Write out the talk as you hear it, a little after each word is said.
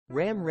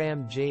Ram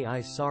Ram Ji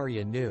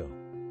Sarya Nu.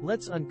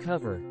 Let's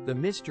uncover the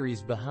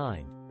mysteries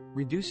behind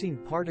reducing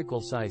particle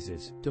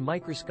sizes to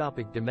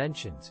microscopic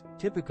dimensions,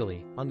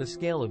 typically on the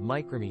scale of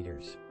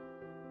micrometers.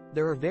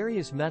 There are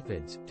various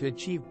methods to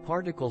achieve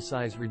particle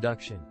size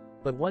reduction,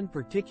 but one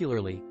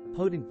particularly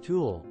potent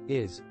tool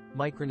is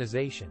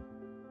micronization.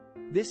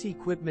 This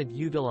equipment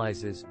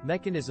utilizes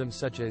mechanisms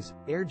such as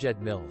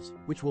airjet mills,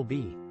 which will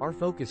be our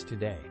focus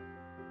today.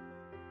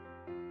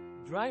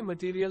 Dry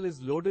material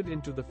is loaded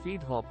into the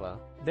feed hopper,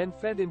 then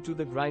fed into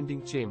the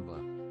grinding chamber.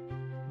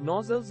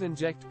 Nozzles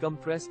inject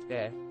compressed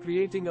air,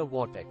 creating a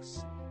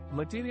vortex.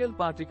 Material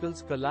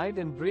particles collide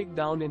and break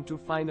down into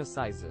finer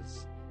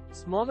sizes.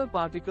 Smaller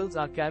particles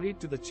are carried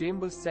to the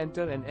chamber's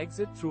center and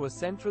exit through a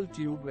central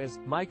tube as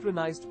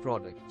micronized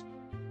product.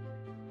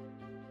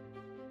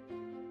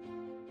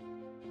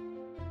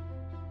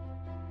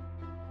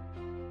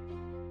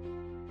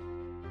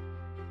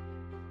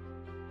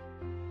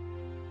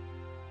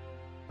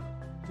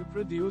 To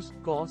produce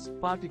coarse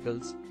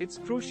particles, it's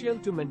crucial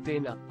to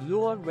maintain a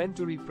lower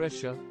venturi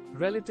pressure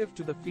relative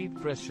to the feed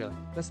pressure,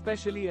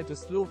 especially at a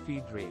slow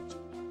feed rate.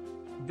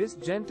 This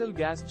gentle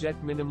gas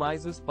jet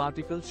minimizes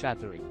particle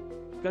shattering.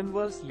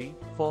 Conversely,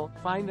 for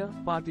finer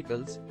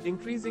particles,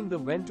 increasing the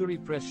venturi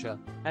pressure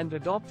and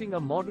adopting a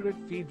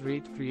moderate feed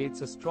rate creates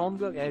a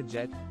stronger air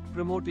jet,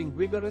 promoting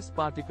vigorous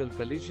particle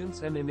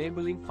collisions and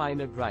enabling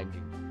finer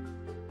grinding.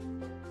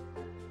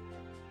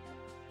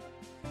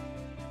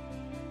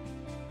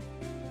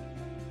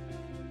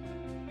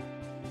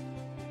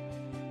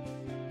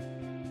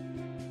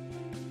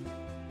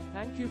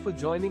 Thank you for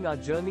joining our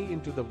journey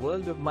into the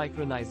world of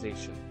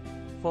micronization.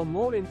 For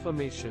more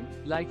information,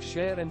 like,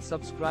 share and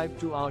subscribe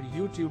to our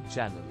YouTube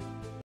channel.